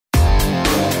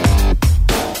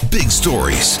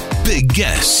stories, big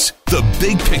guests, the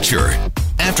big picture.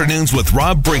 Afternoons with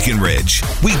Rob Breckenridge.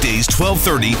 Weekdays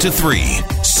 12:30 to 3,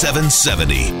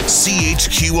 770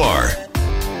 CHQR.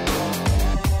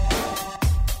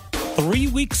 3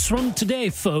 weeks from today,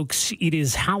 folks, it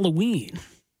is Halloween.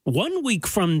 1 week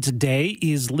from today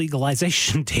is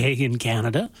legalization day in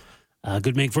Canada.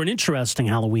 Could make for an interesting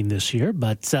Halloween this year,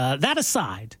 but that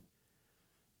aside,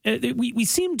 we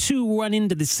seem to run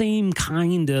into the same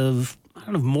kind of, I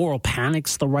don't know if moral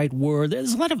panic's the right word.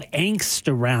 There's a lot of angst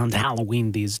around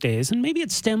Halloween these days, and maybe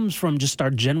it stems from just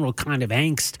our general kind of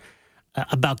angst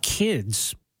about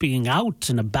kids being out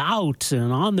and about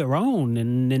and on their own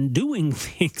and doing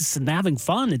things and having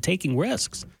fun and taking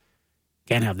risks.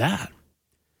 Can't have that.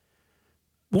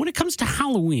 When it comes to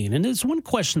Halloween, and there's one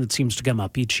question that seems to come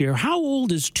up each year, how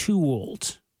old is too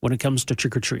old when it comes to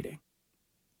trick-or-treating?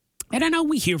 And I know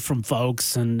we hear from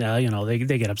folks, and,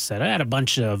 they get upset. I had a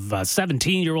bunch of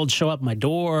 17-year-olds show up at my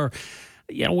door.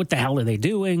 What the hell are they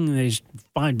doing? They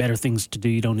find better things to do.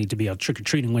 You don't need to be out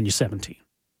trick-or-treating when you're 17.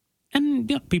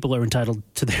 And people are entitled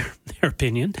to their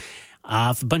opinion.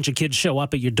 If a bunch of kids show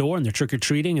up at your door and they're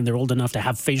trick-or-treating and they're old enough to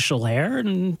have facial hair,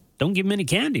 and don't give them any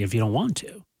candy if you don't want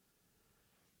to.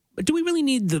 But do we really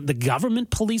need the government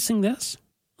policing this?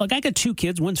 Like, I got two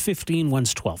kids. One's 15,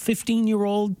 one's 12.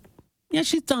 15-year-old,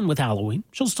 she's done with Halloween.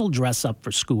 She'll still dress up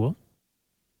for school.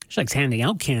 She likes handing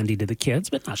out candy to the kids,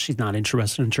 but no, she's not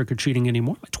interested in trick-or-treating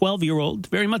anymore. A 12-year-old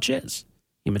very much is.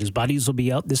 Him and his buddies will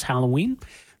be out this Halloween.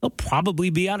 They'll probably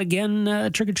be out again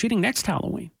trick-or-treating next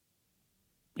Halloween,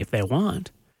 if they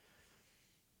want.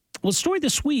 Well, a story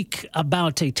this week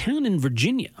about a town in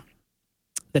Virginia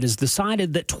that has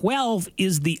decided that 12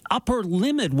 is the upper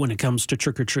limit when it comes to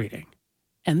trick-or-treating.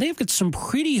 And they've got some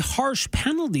pretty harsh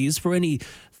penalties for any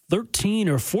 13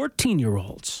 or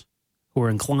 14-year-olds who are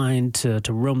inclined to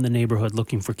roam the neighborhood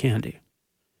looking for candy.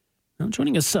 Now,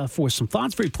 joining us for some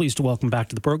thoughts, very pleased to welcome back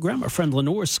to the program our friend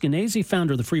Lenore Skenazy,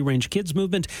 founder of the Free Range Kids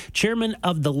Movement, chairman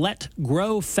of the Let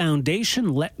Grow Foundation,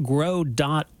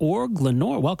 letgrow.org.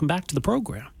 Lenore, welcome back to the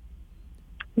program.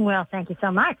 Well, thank you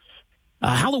so much.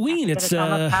 Halloween, it's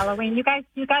almost Halloween. You guys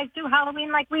do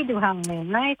Halloween like we do Halloween,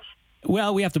 right?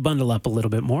 Well, we have to bundle up a little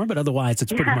bit more, but otherwise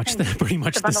it's pretty much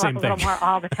the same thing. A little more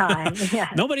all the time. Yeah.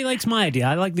 Nobody likes my idea.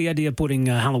 I like the idea of putting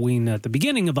Halloween at the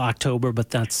beginning of October, but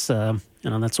that's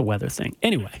that's a weather thing.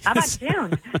 Anyway, how about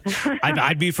June?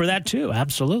 I'd be for that too.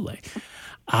 Absolutely.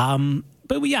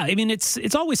 But yeah, I mean,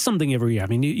 it's always something every year. I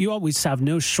mean, you always have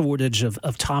no shortage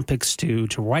of topics to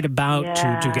write about,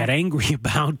 to get angry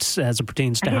about as it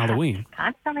pertains to Halloween.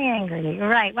 Constantly angry.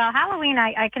 Right. Well, Halloween,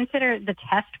 I consider the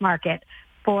test market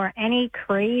for any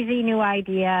crazy new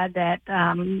idea that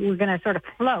we're going to sort of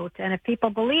float. And if people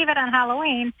believe it on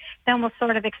Halloween, then we'll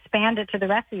sort of expand it to the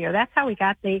rest of the year. That's how we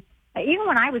got even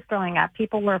when I was growing up,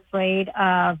 people were afraid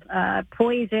of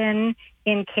poison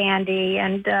in candy.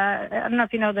 And I don't know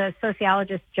if you know the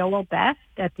sociologist Joel Best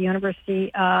at the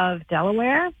University of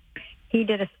Delaware. He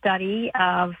did a study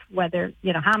of whether,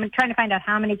 trying to find out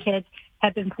how many kids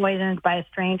had been poisoned by a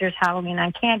stranger's Halloween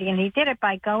on candy. And he did it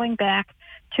by going back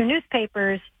to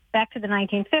newspapers back to the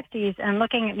 1950s and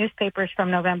looking at newspapers from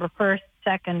November 1st,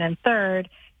 2nd, and 3rd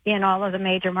in all of the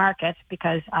major markets,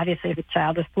 because obviously if a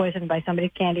child was poisoned by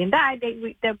somebody's candy and died,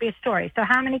 there'd be a story. So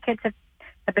how many kids have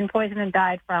been poisoned and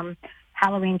died from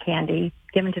Halloween candy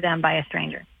given to them by a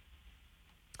stranger?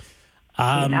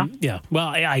 Yeah. Well,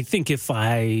 I think if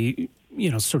I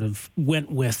sort of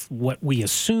went with what we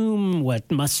assume,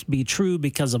 what must be true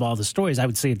because of all the stories, I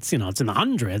would say it's in the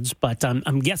hundreds, but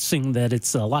I'm guessing that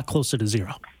it's a lot closer to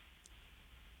zero.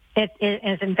 It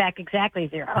is, in fact, exactly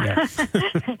zero. Yeah.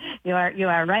 You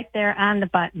are right there on the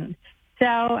button. So,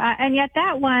 and yet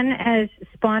that one has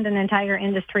spawned an entire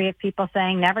industry of people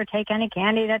saying never take any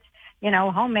candy that's,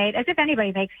 homemade, as if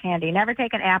anybody makes candy. Never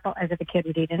take an apple, as if a kid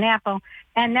would eat an apple.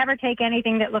 And never take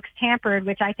anything that looks tampered,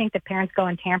 which I think the parents go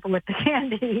and tamper with the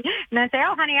candy. And then say,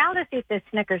 oh, honey, I'll just eat this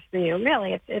Snickers for you.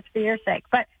 Really, it's for your sake.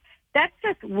 But that's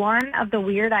just one of the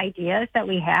weird ideas that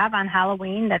we have on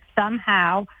Halloween, that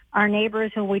somehow our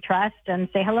neighbors who we trust and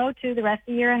say hello to the rest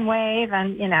of the year and wave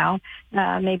and,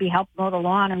 maybe help mow the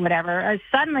lawn and whatever,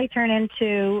 suddenly turn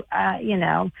into,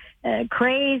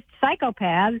 crazed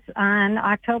psychopaths on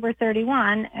October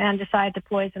 31 and decide to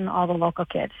poison all the local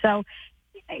kids. So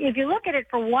if you look at it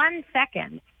for 1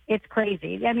 second, it's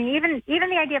crazy. I mean, even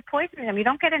the idea of poisoning them, you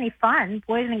don't get any fun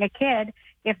poisoning a kid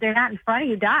if they're not in front of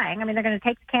you dying. I mean, they're going to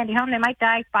take the candy home. They might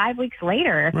die 5 weeks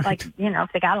later. It's right.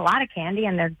 If they got a lot of candy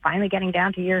and they're finally getting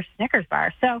down to your Snickers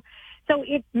bar. So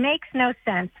it makes no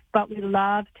sense, but we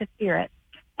love to fear it.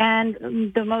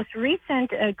 And the most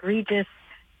recent egregious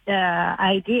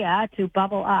idea to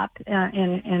bubble up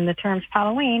in the terms of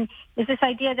Halloween is this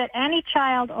idea that any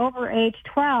child over age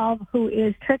 12 who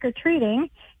is trick-or-treating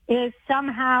is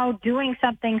somehow doing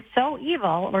something so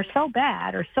evil or so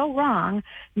bad or so wrong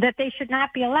that they should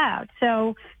not be allowed.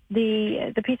 So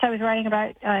the piece I was writing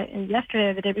about yesterday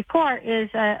or the day before is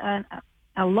a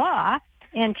law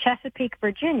in Chesapeake,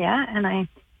 Virginia, and I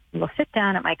will sit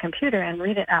down at my computer and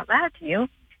read it out loud to you.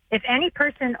 If any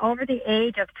person over the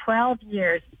age of 12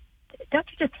 years, don't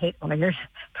you just hate lawyers?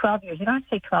 12 years. You don't have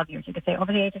to say 12 years. You could say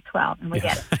over the age of 12, and we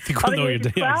get it. I think we'll know over the age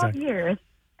of 12 years.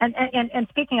 And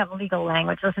speaking of legal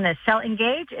language, listen to this, shall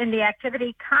engage in the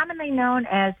activity commonly known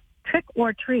as trick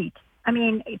or treat. I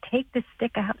mean, take the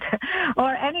stick out,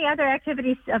 or any other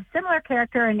activities of similar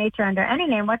character or nature under any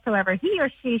name whatsoever, he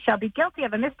or she shall be guilty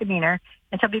of a misdemeanor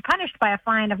and shall be punished by a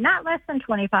fine of not less than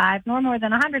 $25 nor more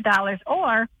than $100,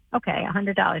 or, okay,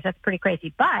 $100, that's pretty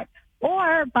crazy, but,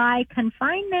 or by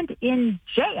confinement in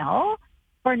jail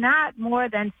for not more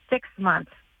than 6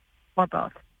 months, or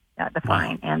both, the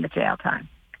fine and the jail time.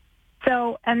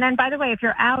 So, and then, by the way, if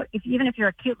you're out, even if you're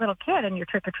a cute little kid and you're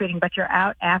trick-or-treating, but you're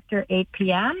out after 8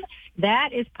 p.m., that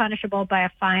is punishable by a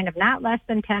fine of not less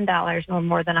than $10 or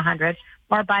more than $100,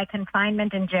 or by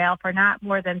confinement in jail for not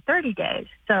more than 30 days.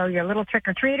 So your little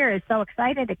trick-or-treater is so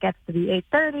excited it gets to be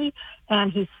 8:30,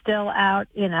 and he's still out,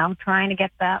 trying to get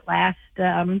that last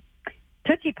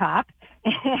Tootsie Pop,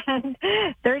 and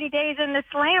 30 days in the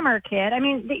slammer, kid. I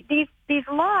mean, these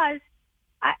laws,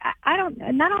 I don't,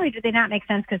 not only do they not make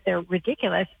sense because they're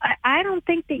ridiculous, I don't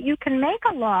think that you can make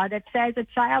a law that says a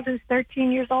child who's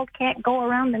 13 years old can't go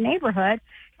around the neighborhood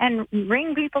and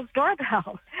ring people's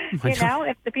doorbells.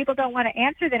 If the people don't want to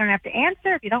answer, they don't have to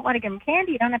answer. If you don't want to give them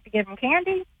candy, you don't have to give them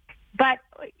candy. But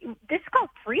this is called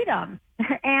freedom,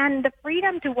 and the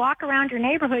freedom to walk around your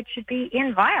neighborhood should be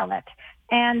inviolate.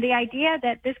 And the idea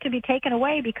that this could be taken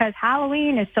away because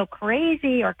Halloween is so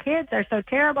crazy or kids are so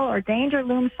terrible or danger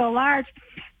looms so large,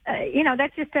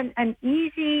 that's just an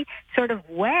easy sort of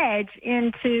wedge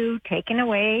into taking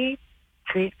away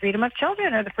freedom of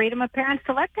children or the freedom of parents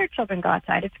to let their children go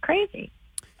outside. It's crazy.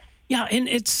 Yeah, and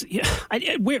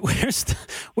where's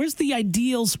the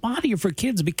ideal spot here for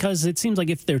kids? Because it seems like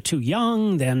if they're too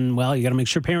young, then, well, you got to make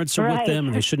sure parents are with them,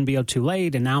 and they shouldn't be out too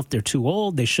late. And now if they're too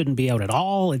old, they shouldn't be out at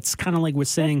all. It's kind of like we're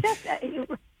saying. First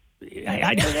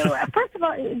of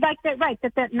all,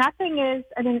 that nothing is.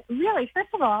 I mean, really, first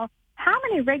of all, how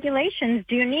many regulations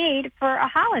do you need for a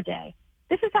holiday?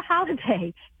 This is a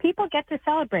holiday. People get to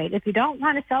celebrate. If you don't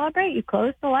want to celebrate, you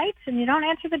close the lights and you don't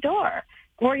answer the door.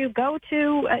 Or you go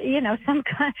to, some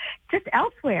kind, just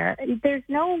elsewhere. There's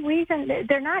no reason.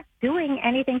 They're not doing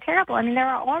anything terrible. I mean, there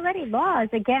are already laws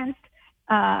against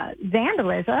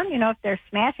vandalism. If they're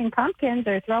smashing pumpkins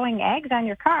or throwing eggs on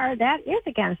your car, that is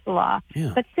against the law.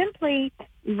 Yeah. But simply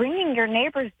ringing your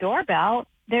neighbor's doorbell,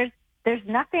 there's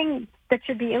nothing that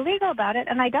should be illegal about it.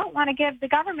 And I don't want to give the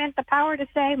government the power to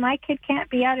say my kid can't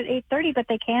be out at 8:30, but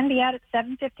they can be out at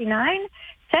 7:59.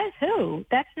 Says who?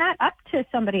 That's not up to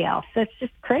somebody else. That's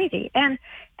just crazy. And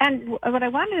what I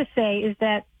wanted to say is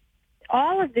that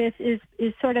all of this is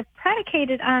sort of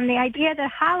predicated on the idea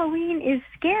that Halloween is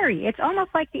scary. It's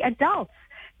almost like the adults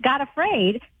got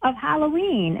afraid of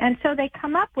Halloween, and so they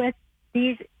come up with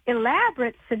these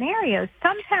elaborate scenarios.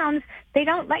 Some towns, they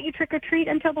don't let you trick-or-treat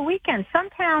until the weekend. Some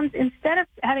towns, instead of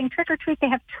having trick-or-treat, they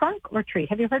have trunk-or-treat.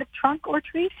 Have you heard of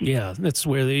trunk-or-treat? Yeah, that's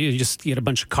where you just get a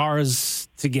bunch of cars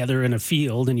together in a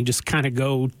field, and you just kind of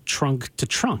go trunk to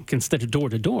trunk instead of door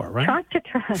to door, right? Trunk to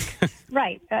trunk,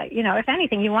 right. If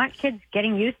anything, you want kids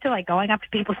getting used to, going up to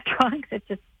people's trunks. It's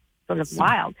just sort of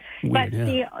wild. Weird,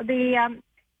 but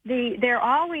they're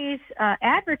always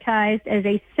advertised as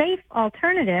a safe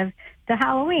alternative to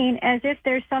Halloween, as if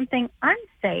there's something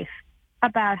unsafe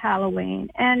about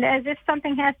Halloween, and as if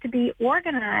something has to be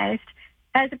organized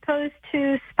as opposed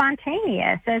to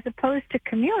spontaneous, as opposed to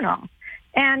communal.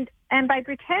 And by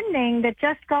pretending that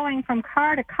just going from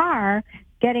car to car,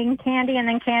 getting candy and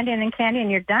then candy and then candy, and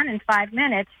you're done in 5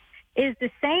 minutes, is the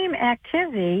same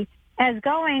activity as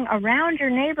going around your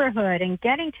neighborhood and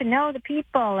getting to know the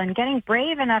people and getting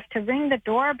brave enough to ring the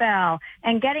doorbell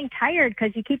and getting tired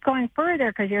because you keep going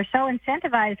further because you're so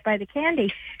incentivized by the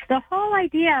candy. The whole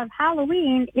idea of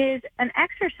Halloween is an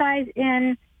exercise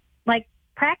in,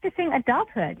 practicing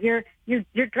adulthood. You're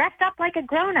dressed up like a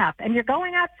grown-up, and you're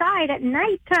going outside at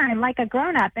nighttime like a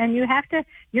grown-up, and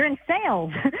you're in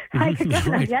sales like a grown-up.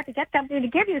 Right. You have to get somebody to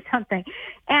give you something.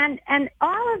 And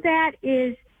all of that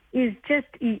is just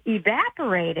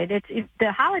evaporated.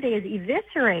 The holiday is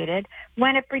eviscerated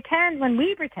when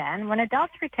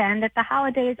adults pretend that the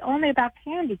holiday is only about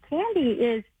candy. Candy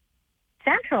is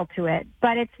central to it,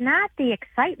 but it's not the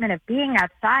excitement of being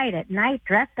outside at night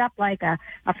dressed up like a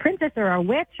princess or a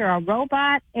witch or a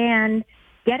robot and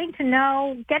getting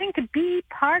to be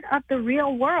part of the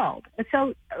real world.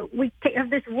 So we have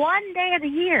this one day of the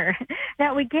year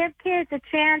that we give kids a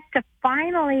chance to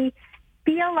finally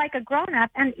feel like a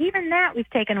grown-up, and even that we've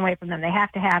taken away from them. They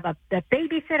have to have a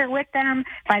babysitter with them.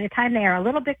 By the time they are a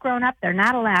little bit grown up, they're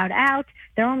not allowed out.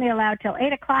 They're only allowed till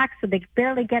 8 o'clock, so they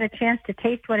barely get a chance to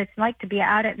taste what it's like to be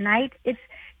out at night. It's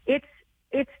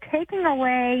taking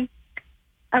away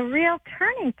a real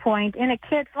turning point in a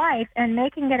kid's life and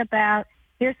making it about,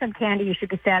 here's some candy, you should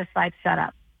be satisfied, shut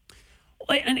up.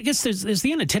 And I guess there's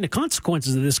the unintended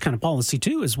consequences of this kind of policy,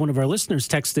 too, as one of our listeners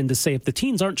texted in to say, if the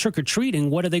teens aren't trick-or-treating,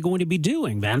 what are they going to be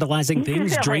doing? Vandalizing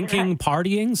things, drinking, right.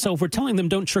 Partying? So if we're telling them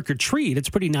don't trick-or-treat, it's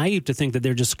pretty naive to think that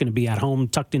they're just going to be at home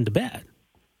tucked into bed.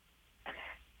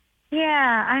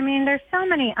 Yeah, I mean, there's so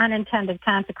many unintended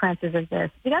consequences of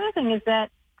this. The other thing is that,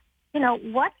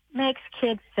 what makes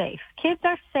kids safe? Kids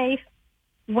are safe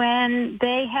when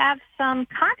they have some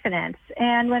confidence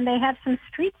and when they have some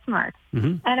street smarts.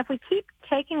 Mm-hmm. And if we keep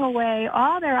taking away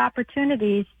all their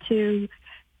opportunities to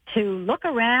look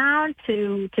around,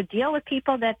 to deal with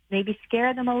people that maybe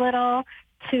scare them a little,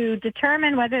 to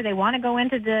determine whether they want to go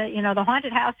into the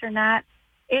haunted house or not,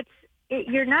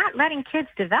 you're not letting kids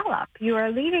develop. You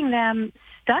are leaving them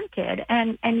stunted,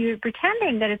 and you're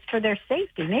pretending that it's for their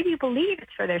safety. Maybe you believe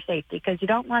it's for their safety because you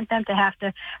don't want them to have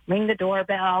to ring the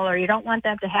doorbell, or you don't want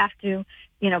them to have to,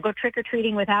 go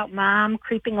trick-or-treating without mom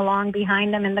creeping along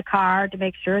behind them in the car to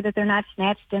make sure that they're not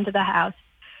snatched into the house.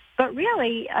 But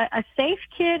really, a safe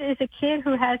kid is a kid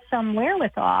who has some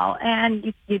wherewithal,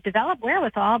 and you develop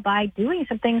wherewithal by doing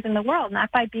some things in the world,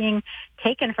 not by being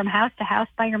taken from house to house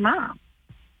by your mom.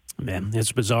 Man,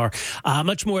 it's bizarre.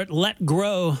 Much more at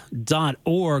letgrow.org.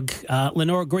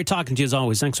 Lenore, great talking to you as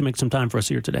always. Thanks for making some time for us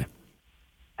here today.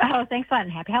 Oh, thanks a lot,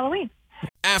 and happy Halloween.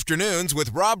 Afternoons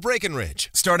with Rob Breckenridge,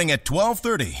 starting at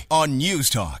 12:30 on News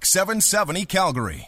Talk 770 Calgary.